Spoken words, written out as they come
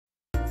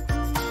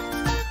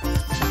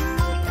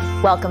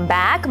Welcome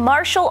back.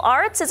 Martial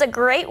arts is a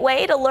great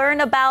way to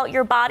learn about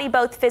your body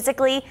both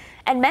physically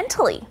and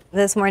mentally.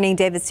 This morning,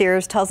 David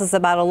Sears tells us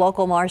about a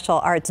local martial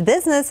arts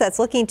business that's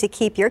looking to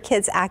keep your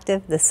kids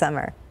active this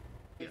summer.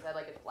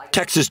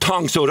 Texas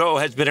Tang Soo Do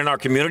has been in our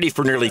community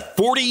for nearly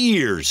 40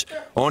 years.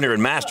 Owner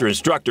and master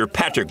instructor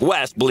Patrick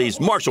West believes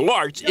martial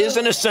arts is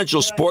an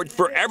essential sport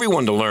for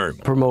everyone to learn.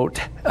 Promote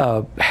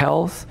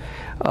health,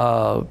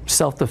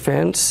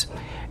 self-defense,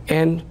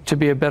 and to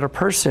be a better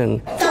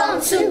person.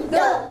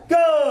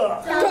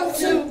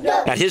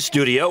 At his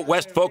studio,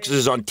 West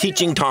focuses on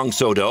teaching Tang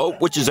Soo Do,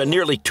 which is a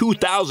nearly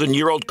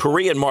 2,000-year-old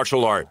Korean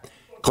martial art.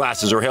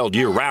 Classes are held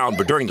year-round,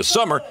 but during the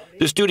summer,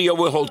 the studio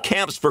will hold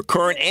camps for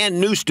current and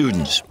new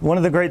students. One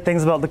of the great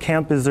things about the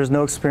camp is there's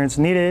no experience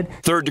needed.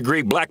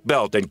 Third-degree black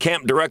belt and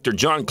camp director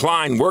John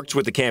Klein works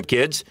with the camp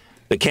kids.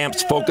 The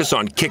camps focus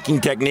on kicking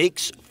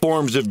techniques,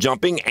 forms of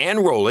jumping, and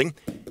rolling.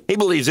 He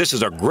believes this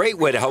is a great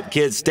way to help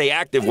kids stay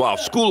active while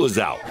school is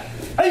out.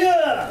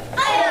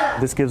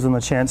 This gives them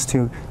a chance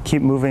to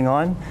keep moving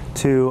on,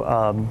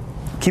 to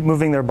keep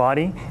moving their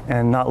body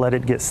and not let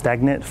it get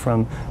stagnant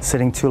from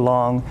sitting too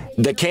long.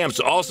 The camps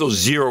also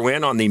zero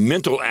in on the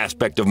mental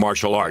aspect of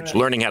martial arts,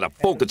 learning how to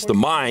focus the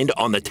mind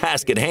on the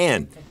task at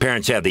hand.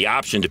 Parents have the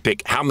option to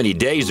pick how many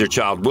days their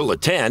child will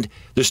attend.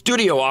 The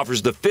studio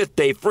offers the 5th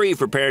day free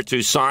for parents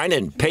who sign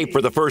and pay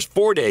for the first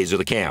 4 days of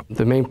the camp.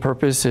 The main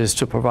purpose is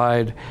to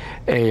provide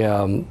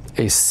a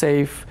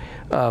safe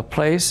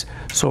place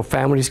so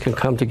families can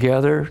come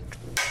together.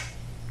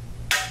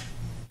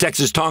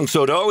 Texas Tang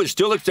Soo Do is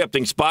still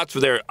accepting spots for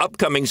their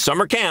upcoming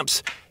summer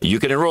camps. You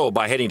can enroll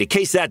by heading to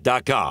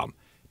ksat.com.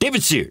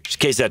 David Sears,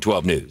 KSAT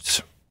 12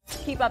 News.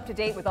 Keep up to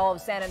date with all of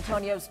San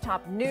Antonio's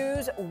top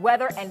news,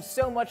 weather, and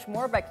so much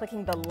more by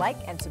clicking the like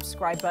and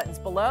subscribe buttons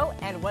below.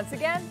 And once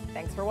again,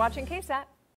 thanks for watching KSAT.